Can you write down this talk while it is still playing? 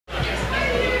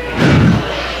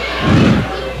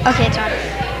Okay, it's on.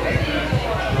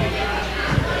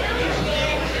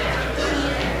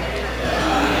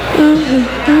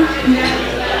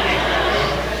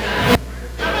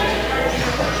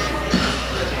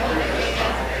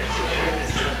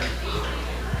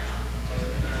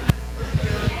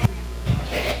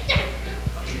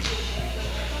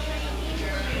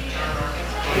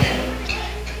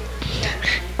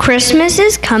 Christmas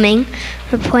is coming.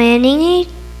 We're planning a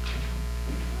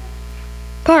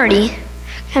party.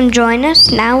 Come join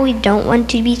us now. We don't want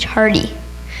to be tardy.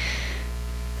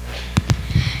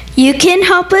 You can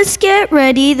help us get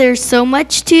ready. There's so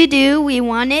much to do. We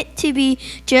want it to be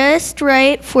just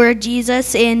right for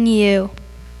Jesus and you.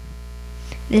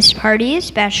 This party is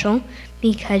special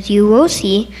because you will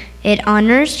see it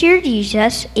honors your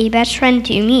Jesus, a best friend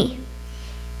to me.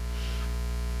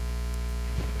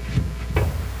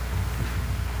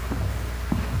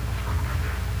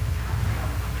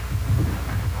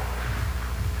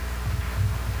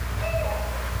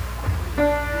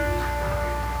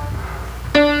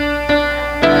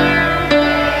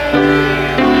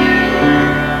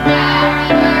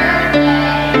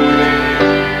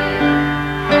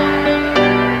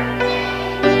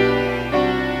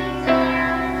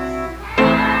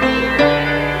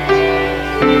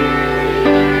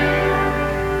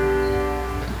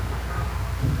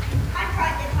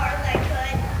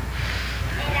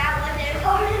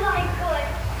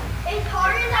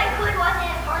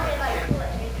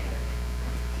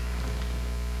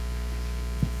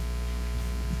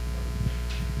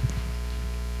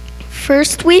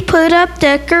 First, we put up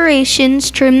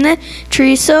decorations, trim the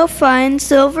tree so fine,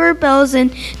 silver bells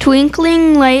and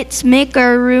twinkling lights make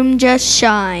our room just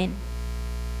shine.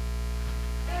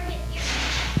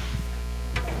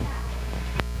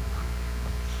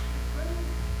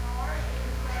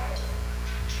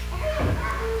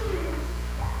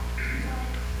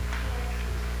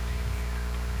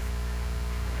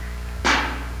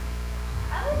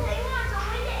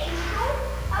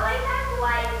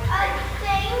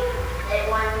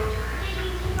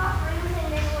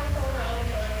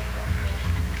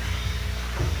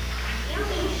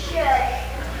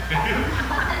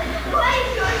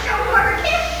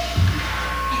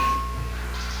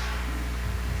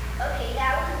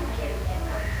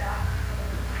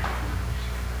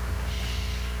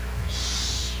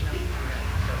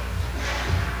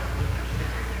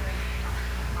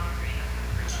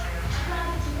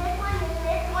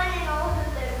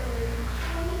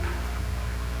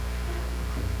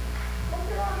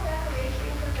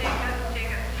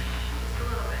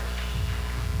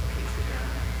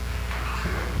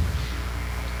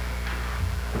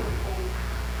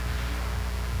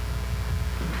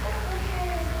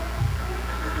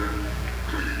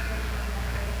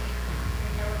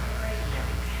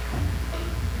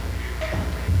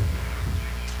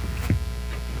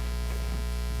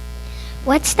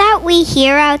 What's that we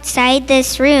hear outside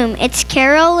this room? It's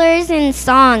carolers in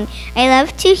song. I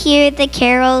love to hear the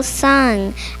carols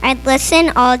sung. I'd listen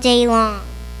all day long.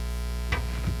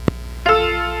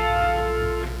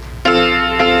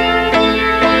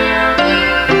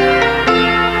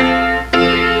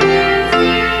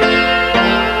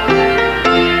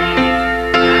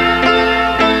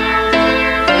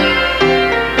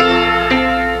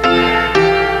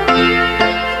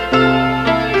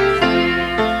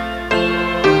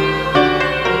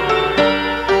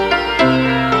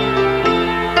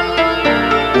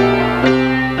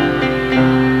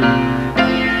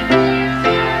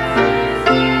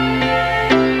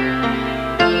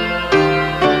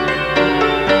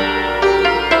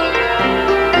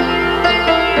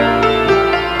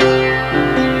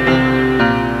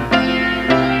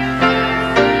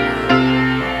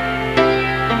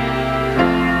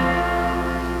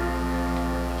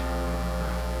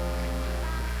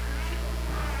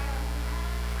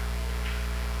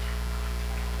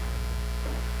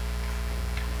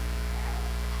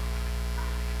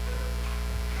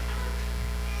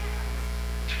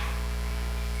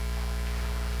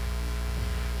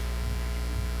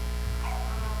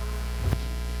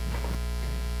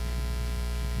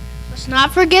 Let's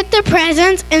not forget the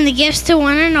presents and the gifts to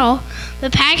one and all. The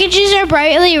packages are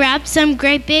brightly wrapped, some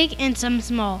great big and some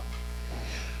small.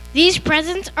 These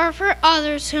presents are for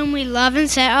others whom we love and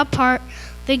set apart.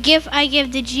 The gift I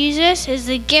give to Jesus is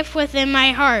the gift within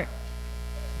my heart.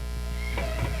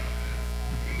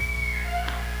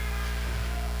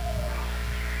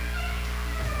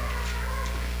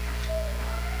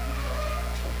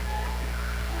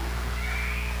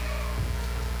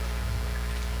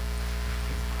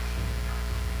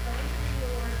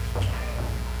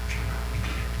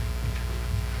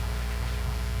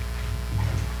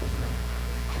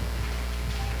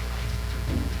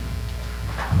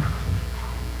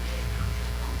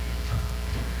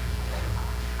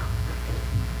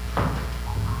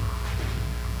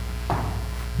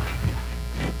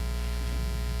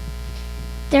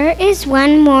 There is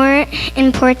one more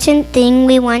important thing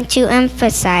we want to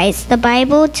emphasize. The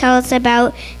Bible tells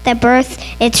about the birth.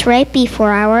 It's right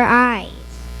before our eyes.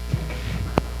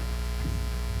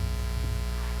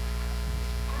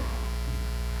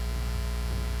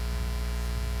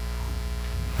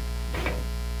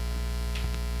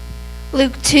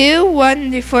 Luke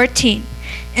 2:1-14.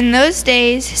 In those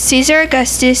days, Caesar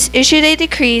Augustus issued a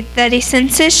decree that a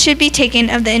census should be taken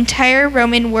of the entire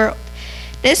Roman world.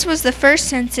 This was the first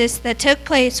census that took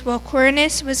place while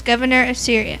Quirinius was governor of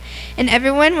Syria, and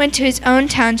everyone went to his own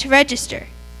town to register.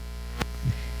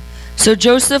 So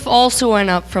Joseph also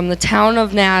went up from the town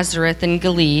of Nazareth in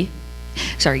Galilee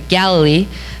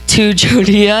to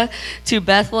Judea, to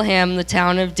Bethlehem, the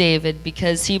town of David,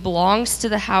 because he belongs to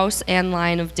the house and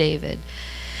line of David.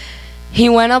 He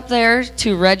went up there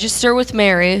to register with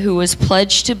Mary, who was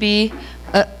pledged to be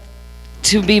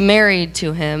married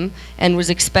to him and was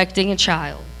expecting a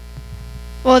child.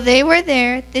 While they were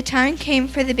there, the time came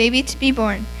for the baby to be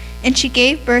born, and she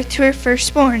gave birth to her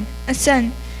firstborn, a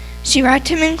son. She wrapped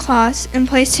him in cloths and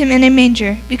placed him in a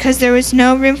manger, because there was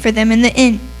no room for them in the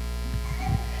inn.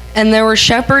 And there were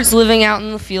shepherds living out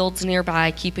in the fields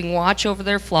nearby, keeping watch over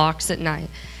their flocks at night.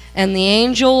 And the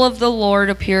angel of the Lord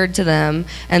appeared to them,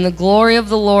 and the glory of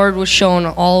the Lord was shown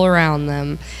all around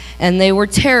them. And they were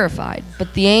terrified.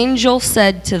 But the angel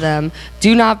said to them,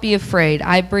 "Do not be afraid.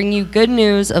 I bring you good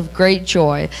news of great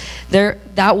joy.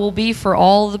 That will be for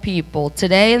all the people.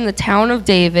 Today in the town of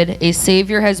David, a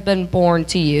Savior has been born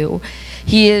to you.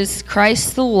 He is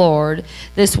Christ the Lord.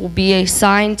 This will be a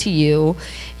sign to you.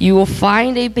 You will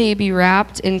find a baby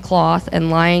wrapped in cloth and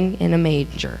lying in a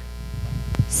manger."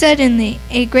 Suddenly,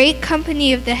 a great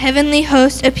company of the heavenly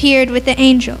host appeared with the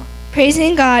angel,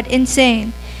 praising God and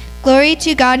saying, "Glory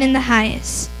to God in the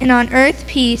highest, and on earth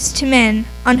peace to men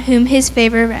on whom his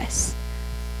favor rests."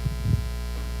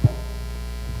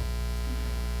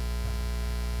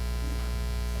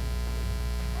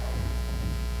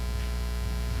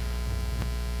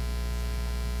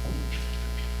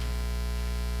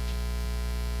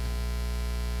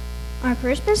 Our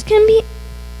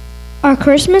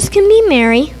Christmas can be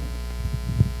merry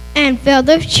and filled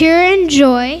with cheer and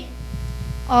joy,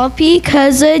 all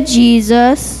because of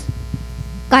Jesus,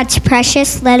 God's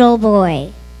precious little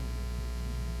boy.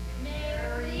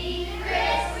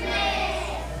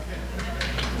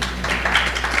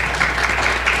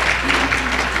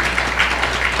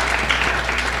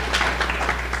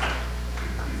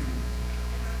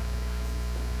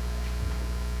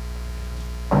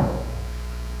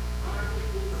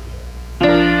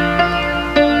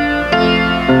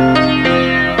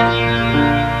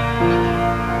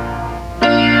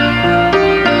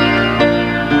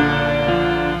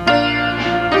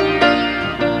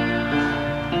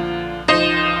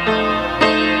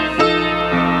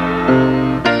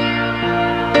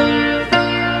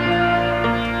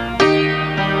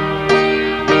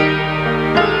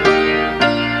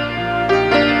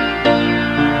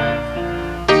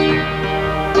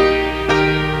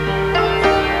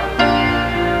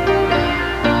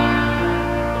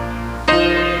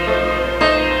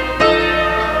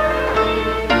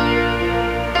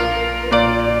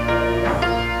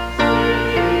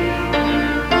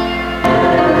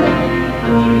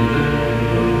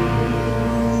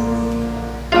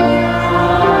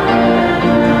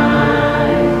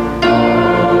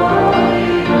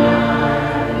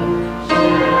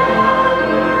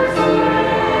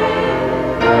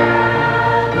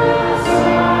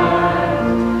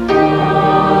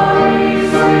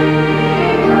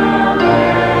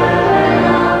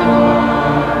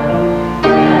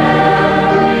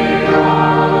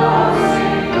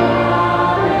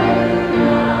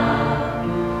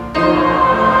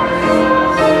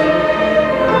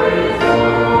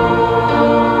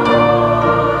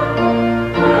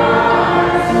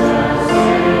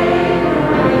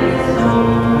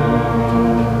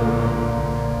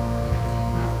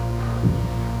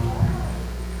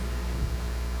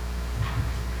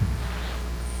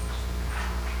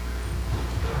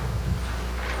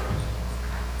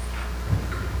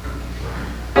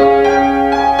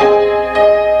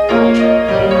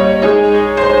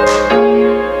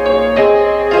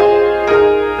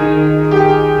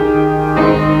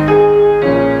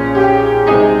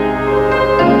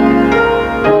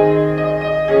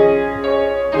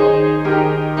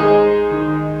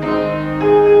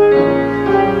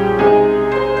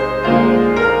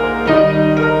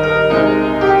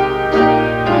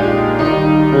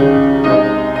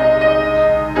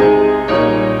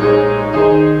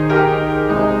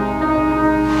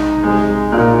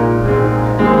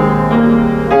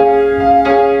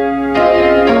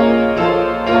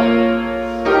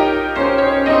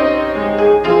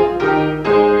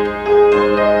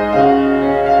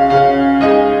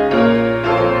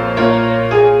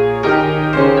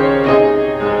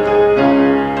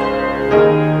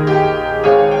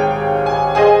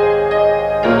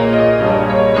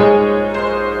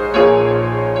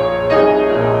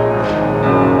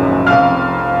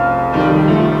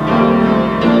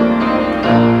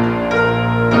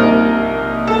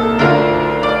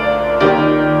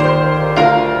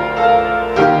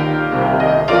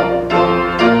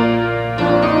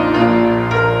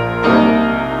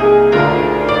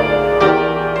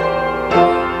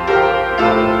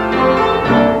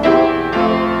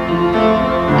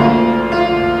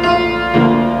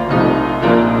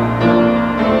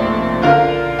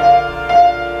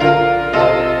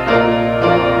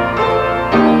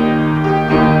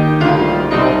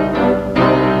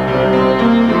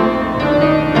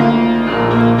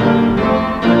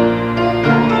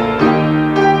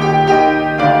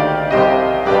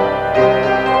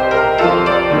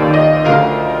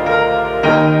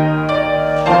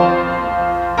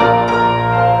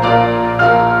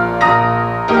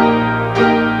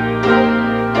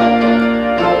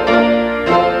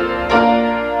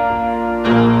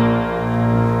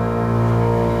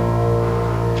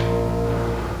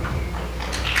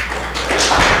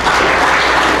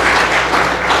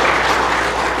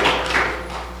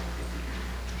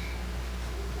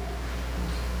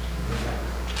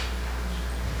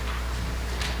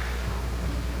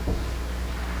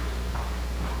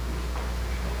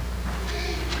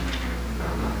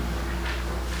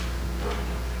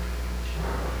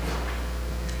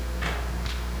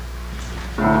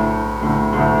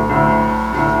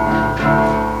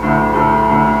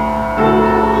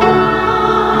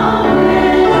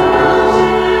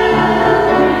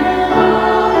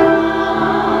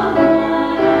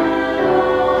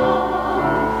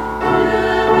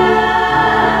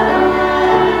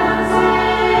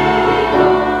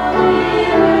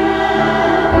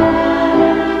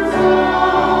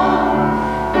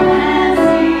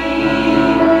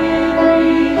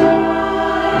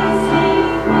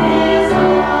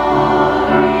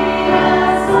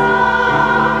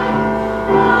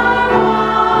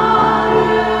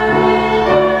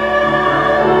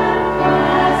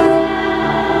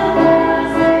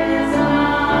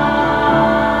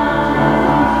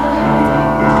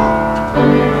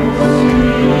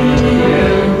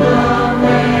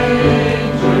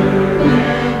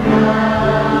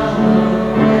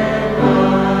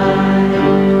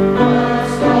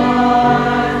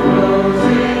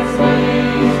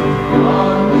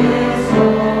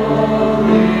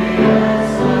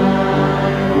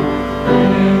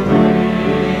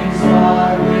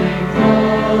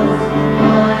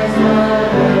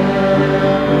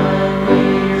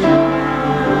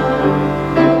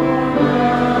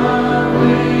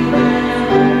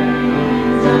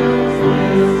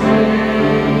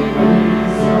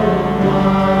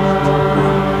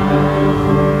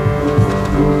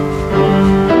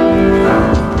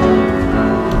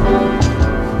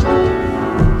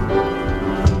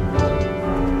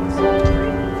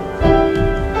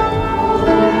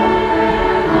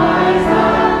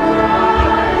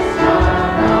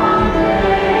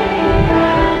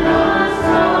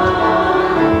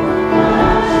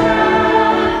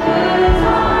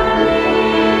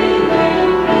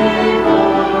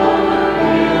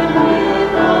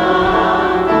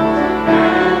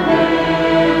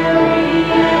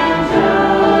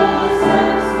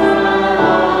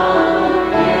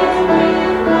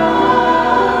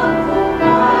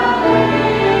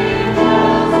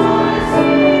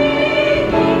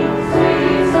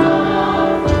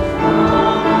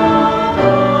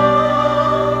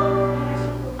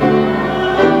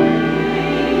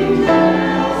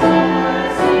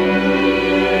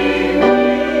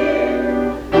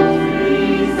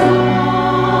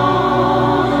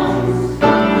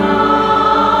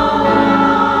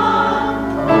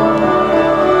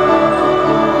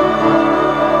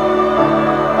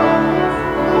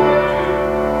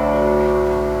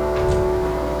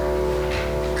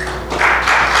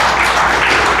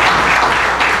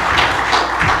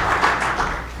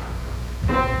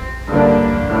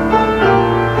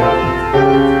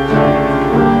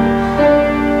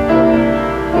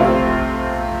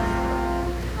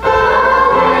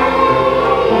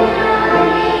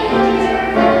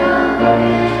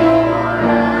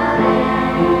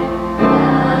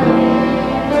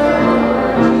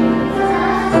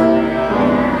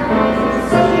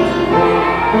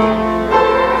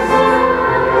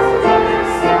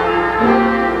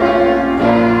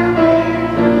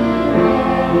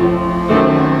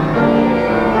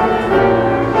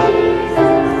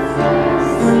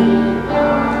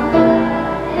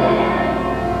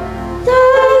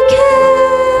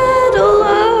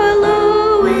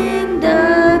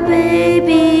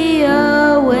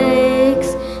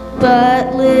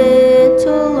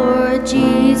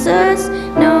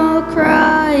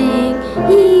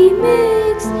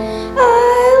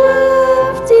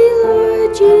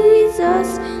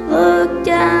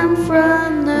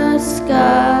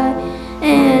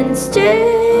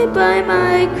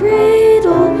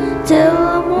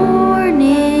 till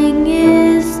morning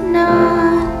is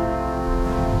nigh.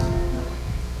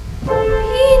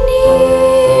 Be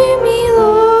near me,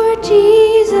 Lord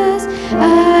Jesus,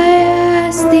 I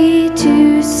ask thee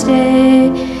to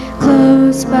stay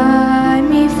close by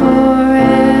me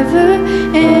forever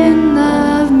and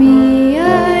love me,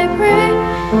 I pray.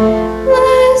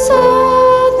 Bless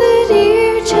all the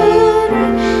dear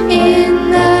children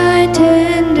in thy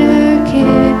tender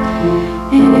care,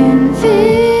 and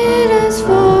fit us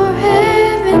for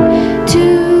heaven to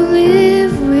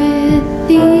live with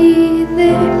thee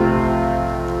there.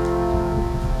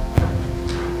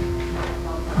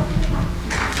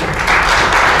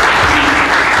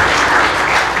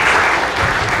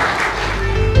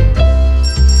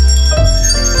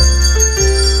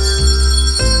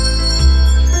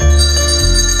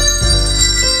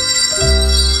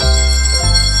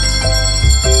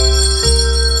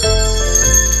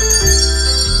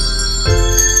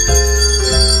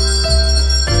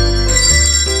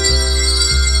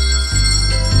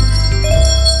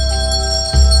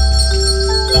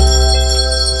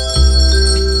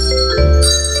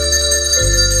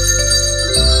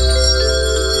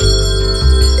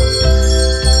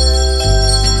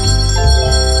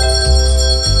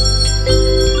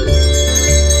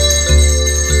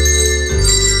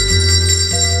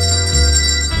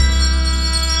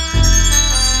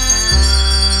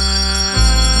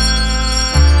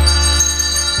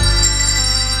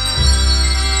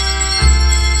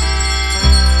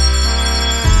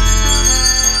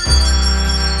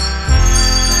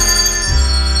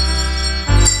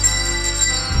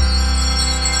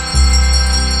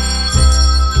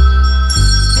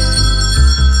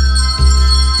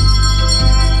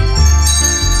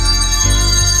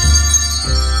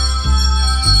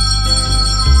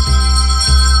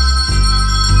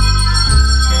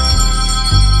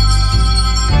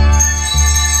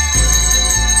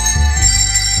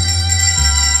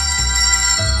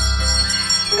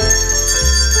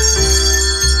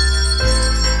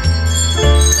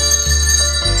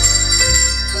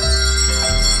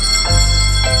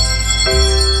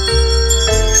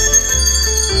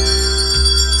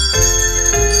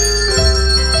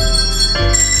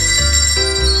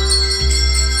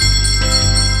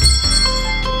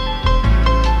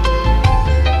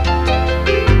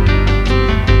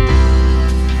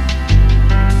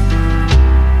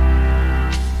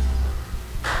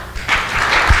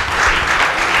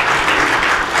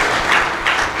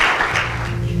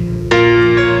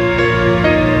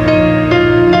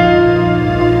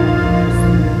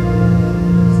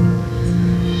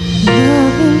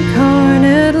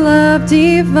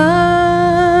 Divine,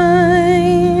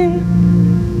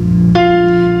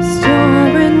 star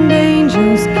and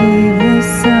angels gave the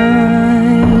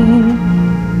sign.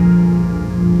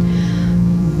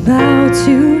 Bow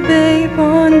to babe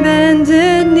on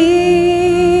bended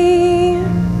knee,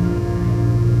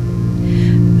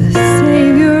 the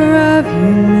Savior of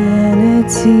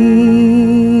humanity.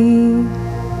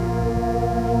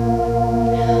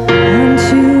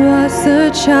 Unto us a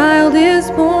child is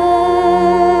born.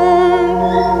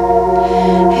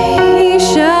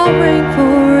 Reign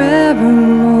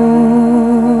forevermore.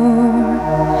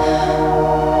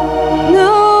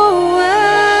 Noel,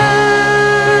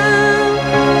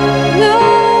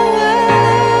 Noel,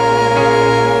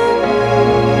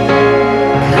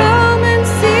 come and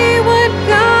see what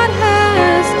God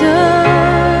has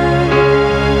done.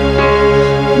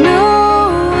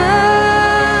 Noel,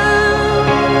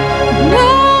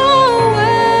 Noel,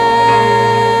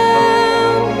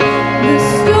 the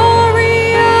story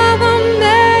of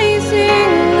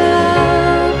amazing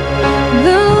love,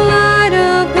 the light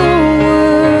of the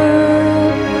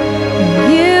world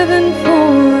given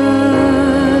for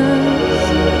us.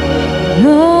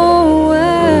 Noel,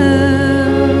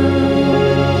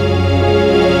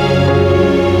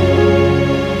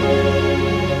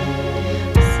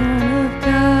 Son of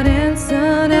God and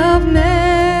Son of Man,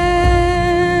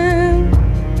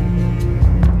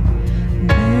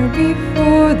 there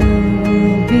before the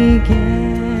world began.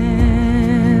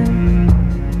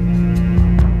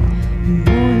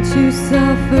 Born to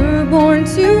suffer, born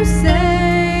to save,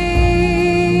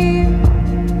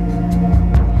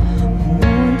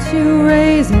 born to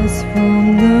raise us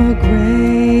from the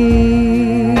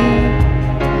grave.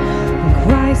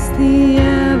 Christ the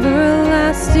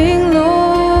everlasting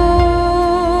Lord,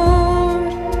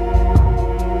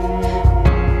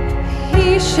 He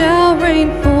shall reign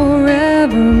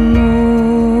forevermore.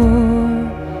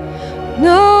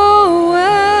 Noel,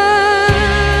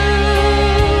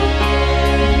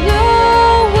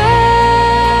 Noel,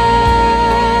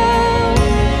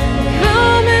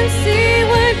 come and see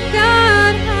what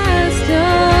God has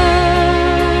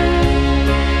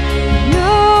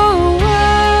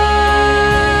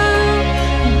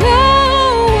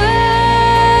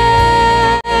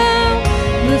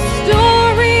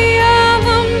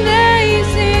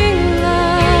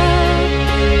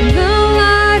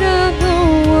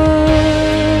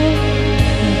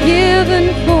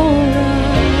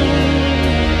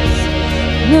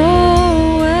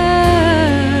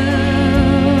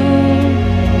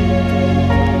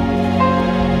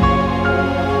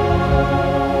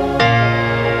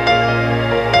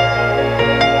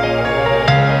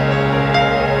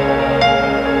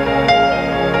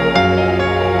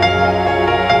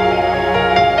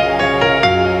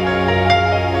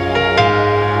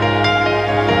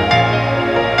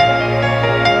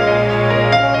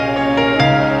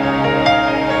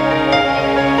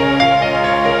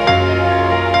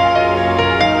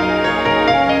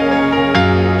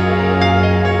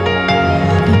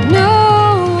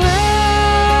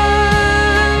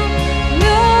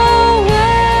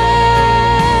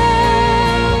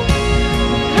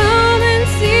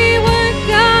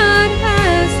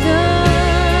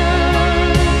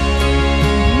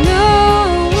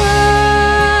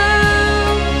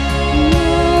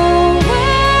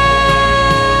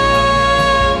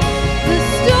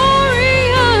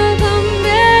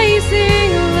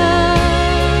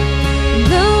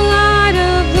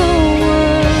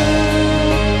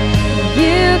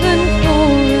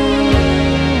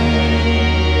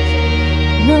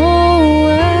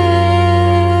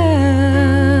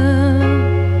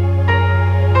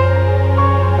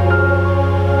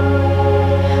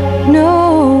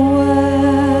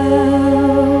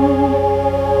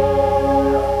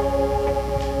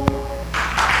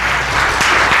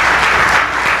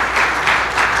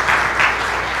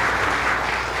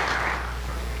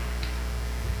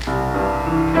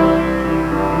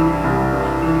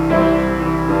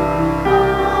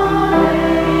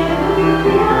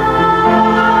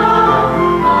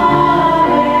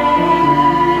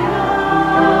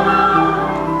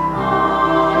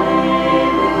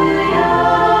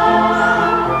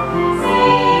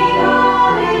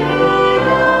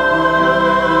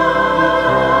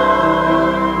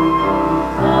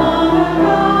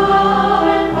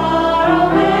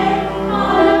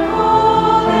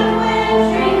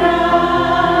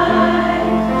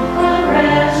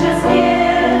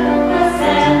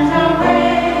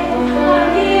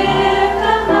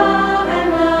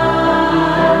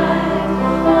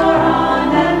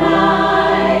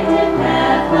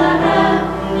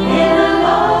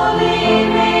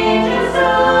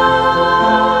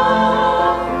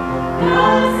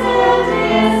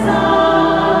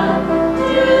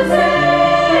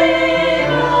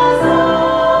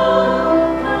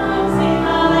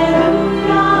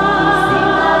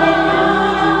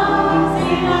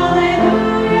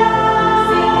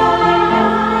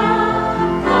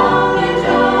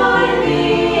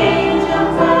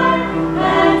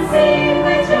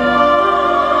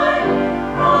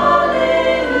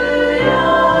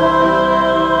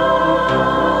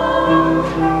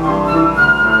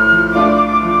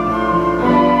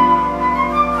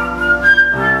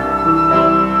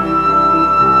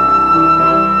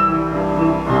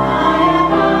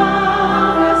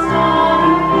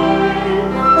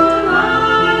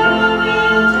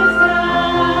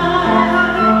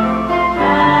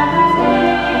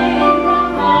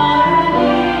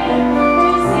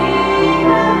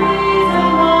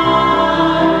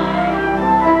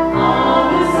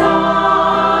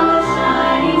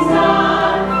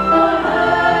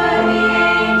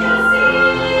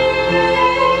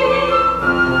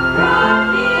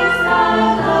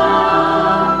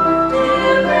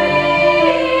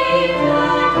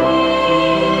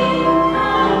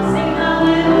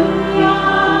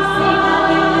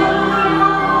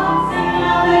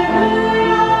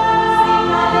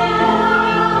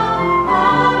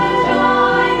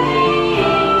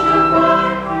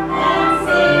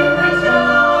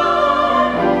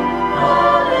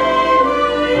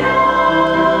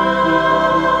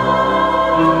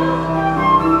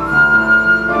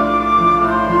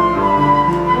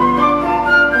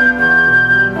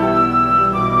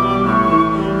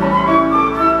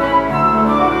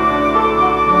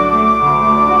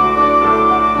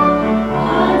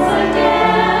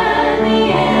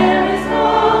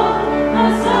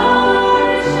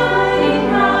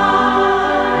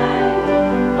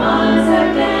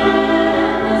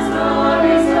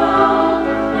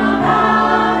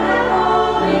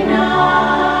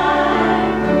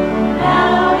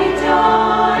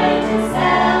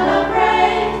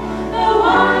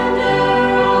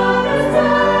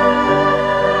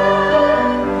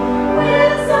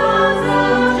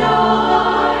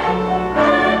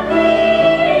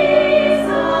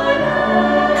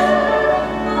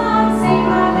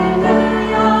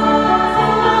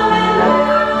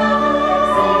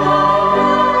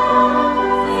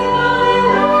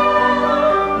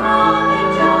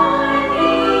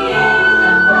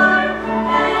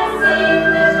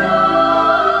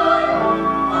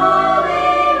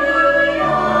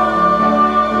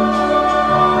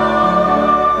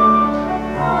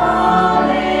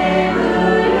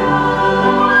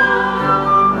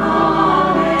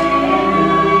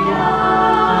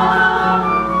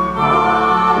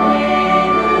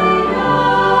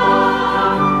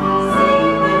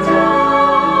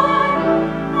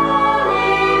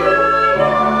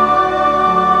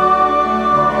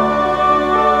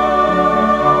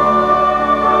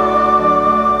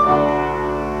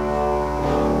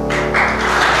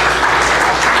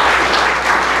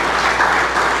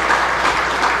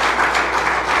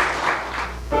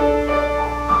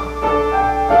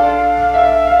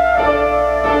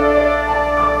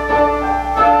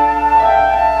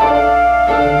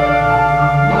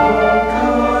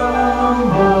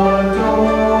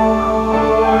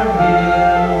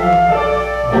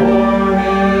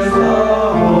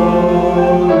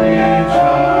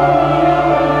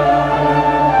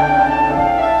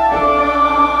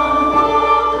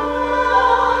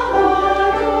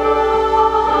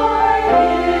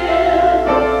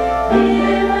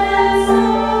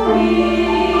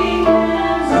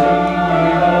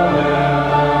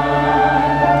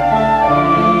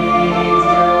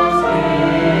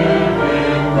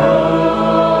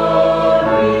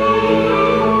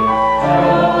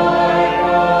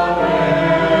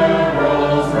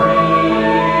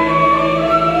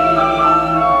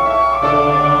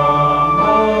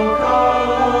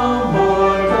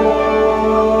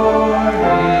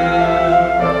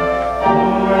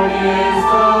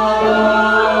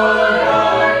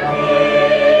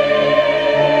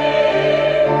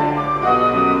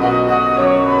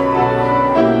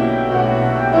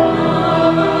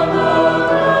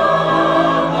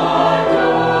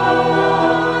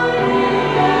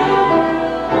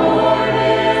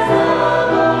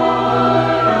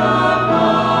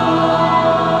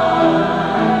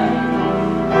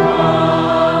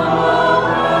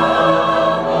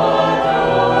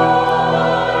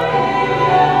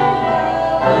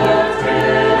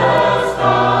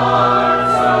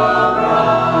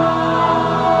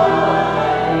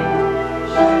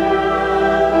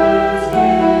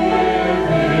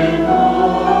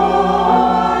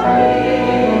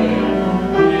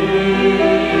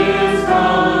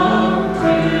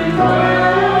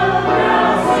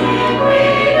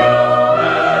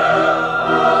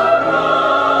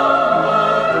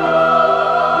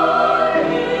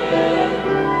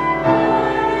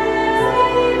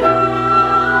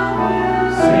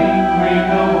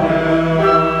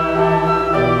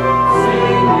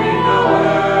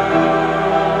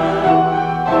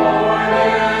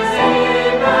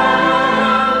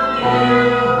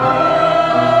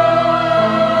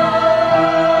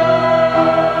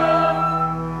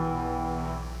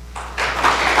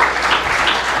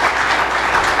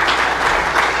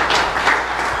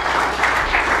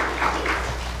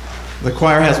The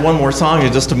choir has one more song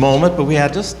in just a moment, but we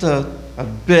had just a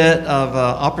bit of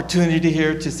opportunity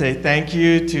here to say thank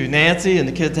you to Nancy, and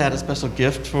the kids had a special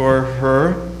gift for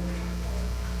her.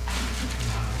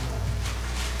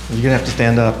 You're going to have to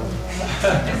stand up.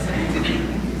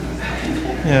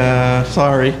 Yeah,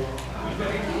 sorry.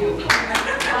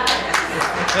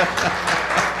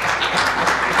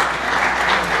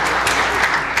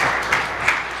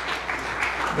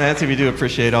 Nancy, we do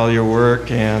appreciate all your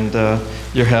work and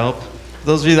your help. For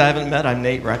those of you that I haven't met, I'm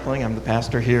Nate Reckling. I'm the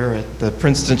pastor here at the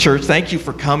Princeton Church. Thank you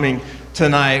for coming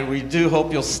tonight. We do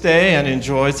hope you'll stay and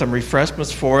enjoy some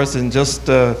refreshments for us in just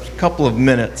a couple of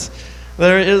minutes.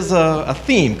 There is a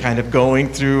theme kind of going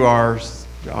through our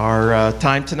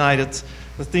time tonight. It's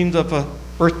the themes of a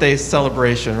birthday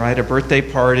celebration, right? A birthday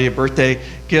party, birthday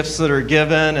gifts that are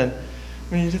given. And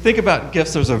when you think about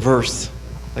gifts, there's a verse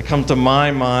that comes to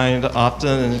my mind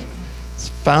often, and it's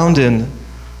found in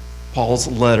Paul's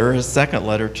letter, his second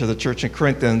letter to the church in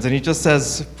Corinthians, and he just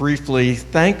says briefly,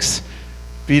 "Thanks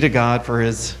be to God for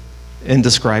his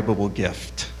indescribable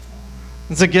gift."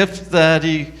 It's a gift that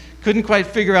he couldn't quite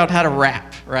figure out how to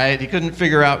wrap, right? He couldn't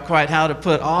figure out quite how to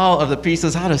put all of the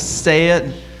pieces, how to say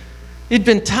it. He'd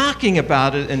been talking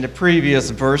about it in the previous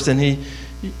verse, and he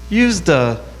used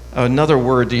another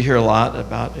word you hear a lot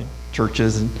about in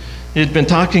churches, and he'd been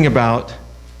talking about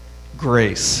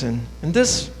grace. And in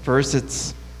this verse,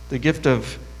 it's the gift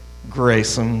of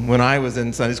grace. And when I was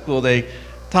in Sunday school, they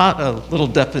taught a little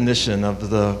definition of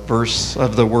the verse,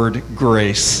 of the word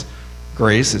grace.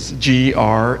 Grace is G-R-A-C-E.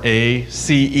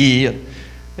 And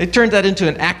they turned that into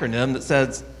an acronym that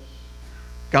says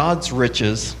God's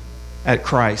riches at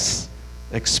Christ's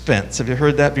expense. Have you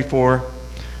heard that before?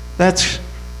 That's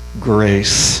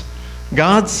grace.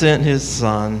 God sent his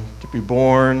Son to be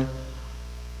born,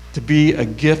 to be a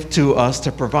gift to us,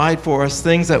 to provide for us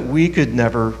things that we could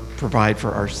never provide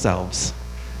for ourselves.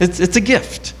 It's a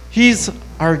gift. He's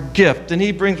our gift, and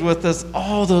he brings with us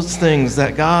all those things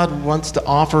that God wants to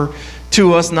offer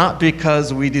to us, not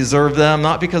because we deserve them,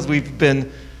 not because we've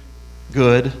been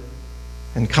good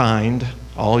and kind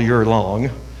all year long,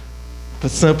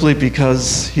 but simply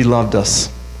because he loved us,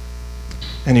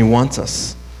 and he wants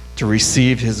us to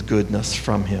receive his goodness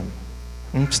from him.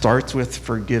 It starts with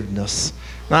forgiveness.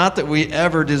 Not that we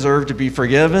ever deserve to be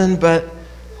forgiven, but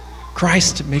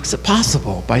Christ makes it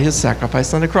possible by his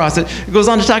sacrifice on the cross. It goes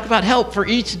on to talk about help for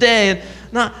each day, and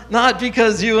not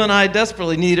because you and I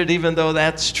desperately need it, even though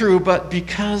that's true, but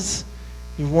because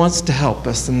he wants to help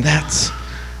us, and that's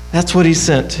what he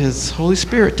sent his Holy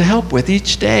Spirit to help with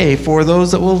each day for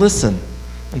those that will listen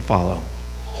and follow.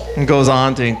 And goes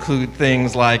on to include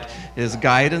things like his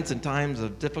guidance in times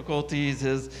of difficulties,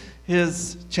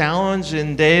 his challenge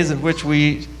in days in which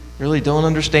we really don't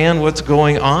understand what's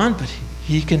going on, but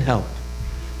he can help.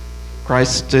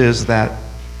 Christ is that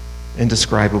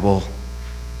indescribable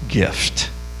gift.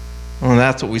 And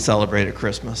that's what we celebrate at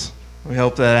Christmas. We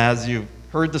hope that as you've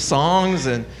heard the songs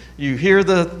and you hear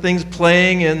the things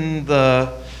playing in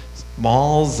the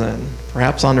malls and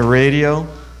perhaps on the radio,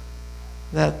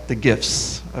 that the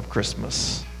gifts of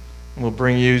Christmas will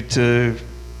bring you to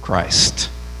Christ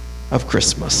of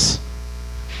Christmas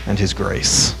and his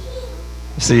grace.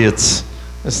 You see, it's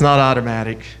not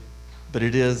automatic, but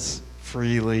it is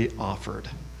freely offered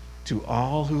to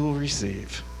all who will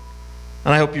receive.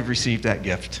 And I hope you've received that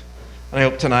gift. And I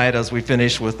hope tonight, as we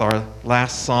finish with our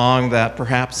last song, that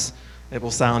perhaps it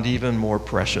will sound even more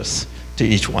precious to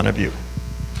each one of you.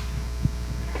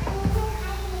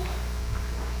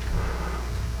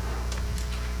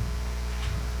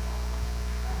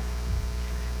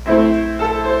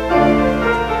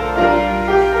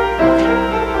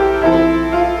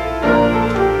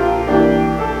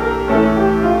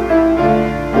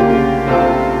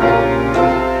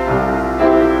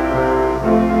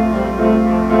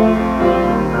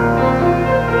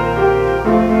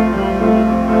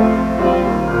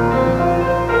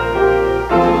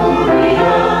 Holy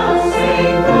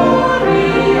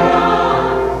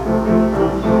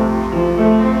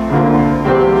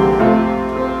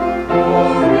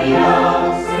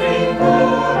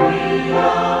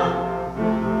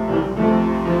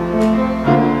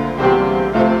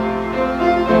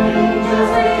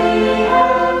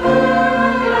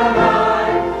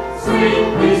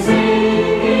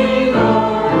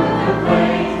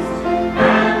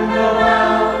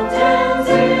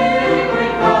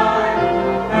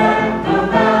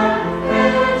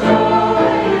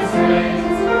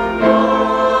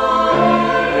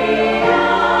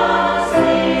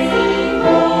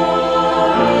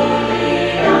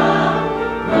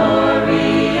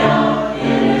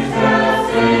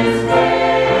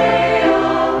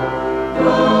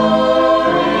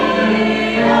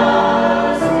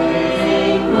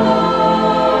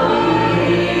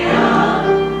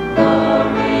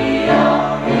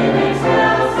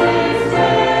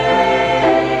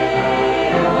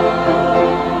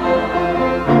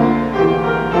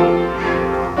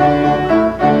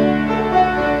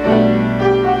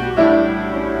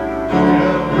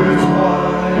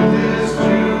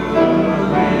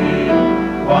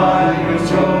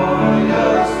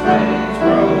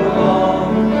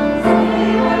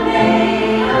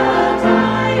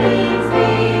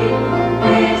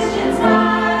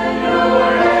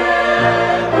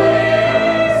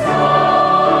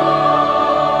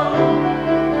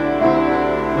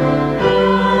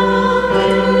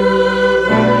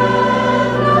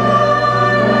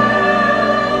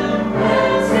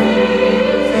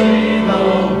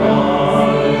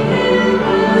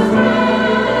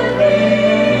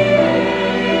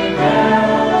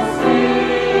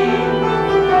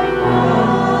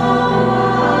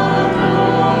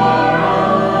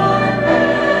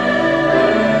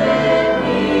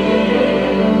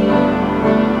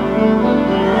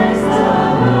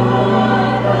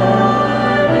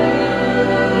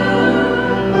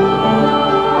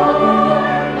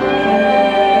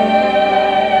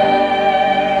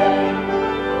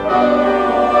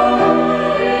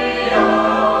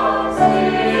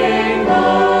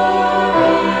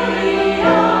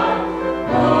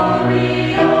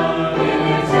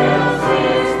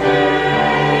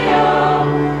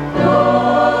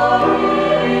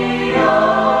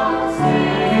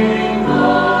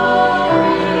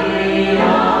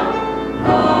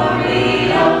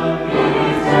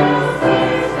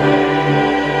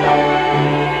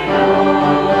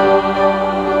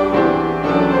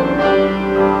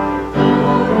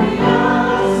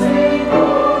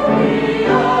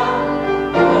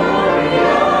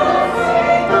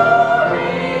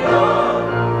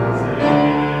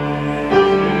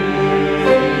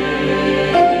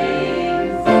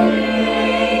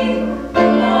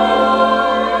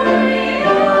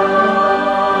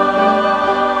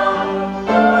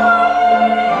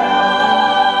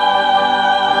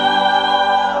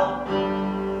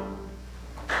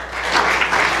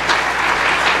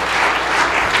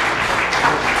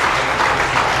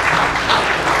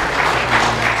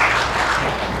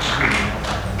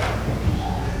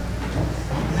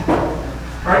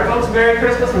Merry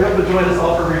Christmas. We hope to join us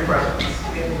all for refreshments.